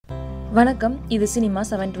வணக்கம், இது சினிமா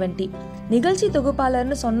 720. நிகழ்ச்சி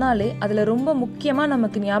தொகுப்பாளர்னு சொன்னாலே அதில் ரொம்ப முக்கியமாக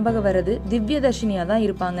நமக்கு ஞாபகம் வர்றது திவ்யதர்ஷினியாக தான்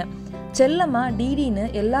இருப்பாங்க. செல்லம்மா டிடின்னு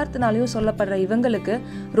எல்லாத்தினாலையும் சொல்லப்படுற இவங்களுக்கு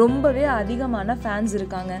ரொம்பவே அதிகமான ஃபேன்ஸ்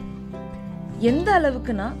இருக்காங்க. எந்த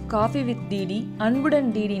அளவுக்குன்னா காஃபி வித் டிடி,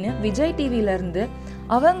 அன்புடன் டிடின்னு விஜய் டிவியிலேருந்து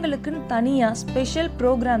அவங்களுக்குன்னு தனியாக ஸ்பெஷல்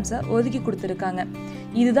ப்ரோக்ராம்ஸை ஒதுக்கி கொடுத்துருக்காங்க.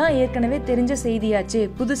 இதுதான் ஏற்கனவே தெரிஞ்ச செய்தியாச்சே,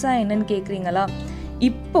 புதுசாக என்னன்னு கேட்குறீங்களா?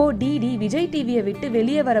 இப்போ டிடி விஜய் டிவியை விட்டு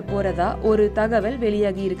வெளியே வர போறதா ஒரு தகவல்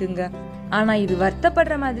வெளியாகி இருக்குங்க. ஆனா இது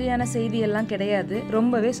வருத்தப்படுற மாதிரியான செய்தி எல்லாம் கிடையாது,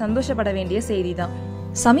 ரொம்பவே சந்தோஷப்பட வேண்டிய செய்தி தான்.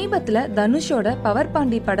 சமீபத்துல தனுஷோட பவர்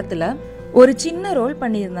பாண்டி படத்துல ஒரு சின்ன ரோல்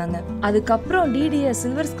பண்ணியிருந்தாங்க. அதுக்கப்புறம் டிடியை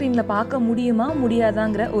சில்வர் ஸ்கிரீன்ல பார்க்க முடியுமா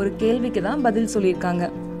முடியாதாங்கிற ஒரு கேள்விக்கு தான் பதில் சொல்லியிருக்காங்க.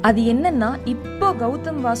 அது என்னன்னா, இப்போ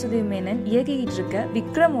கௌதம் வாசுதேவ் மேனன் இயக்கிட்டு இருக்க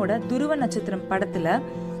விக்ரமோட துருவ நட்சத்திரம் படத்துல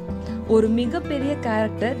ஒரு மிகப்பெரிய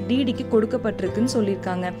கேரக்டர் டிடிக்கு கொடுக்கப்பட்டிருக்குன்னு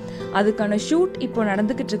சொல்லியிருக்காங்க. அதுக்கான ஷூட் இப்போ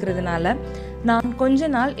நடந்துகிட்டு இருக்கிறதுனால நான் கொஞ்ச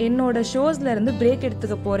நாள் என்னோட ஷோஸ்ல இருந்து பிரேக்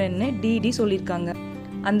எடுத்துக்க போறேன்னு டிடி சொல்லியிருக்காங்க.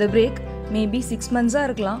 அந்த பிரேக் மேபி 6 months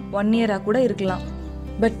இருக்கலாம், 1 year கூட இருக்கலாம்.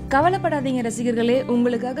 பட் கவலைப்படாதீங்க ரசிகர்களே,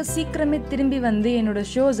 உங்களுக்காக சீக்கிரமே திரும்பி வந்து என்னோட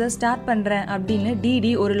ஷோஸை ஸ்டார்ட் பண்றேன் அப்படின்னு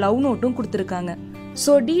டிடி ஒரு லவ் நோட்டும் கொடுத்துருக்காங்க.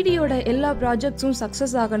 ஸோ டிடியோட எல்லா ப்ராஜெக்ட்ஸும்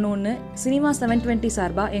சக்ஸஸ் ஆகணும்னு சினிமா 720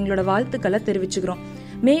 சார்பாக எங்களோட வாழ்த்துக்களை தெரிவிச்சுக்கிறோம்.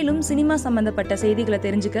 மேலும் சினிமா சம்பந்தப்பட்ட செய்திகளை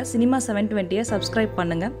தெரிஞ்சுக்க சினிமா 720 சப்ஸ்கிரைப்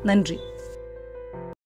பண்ணுங்க. நன்றி.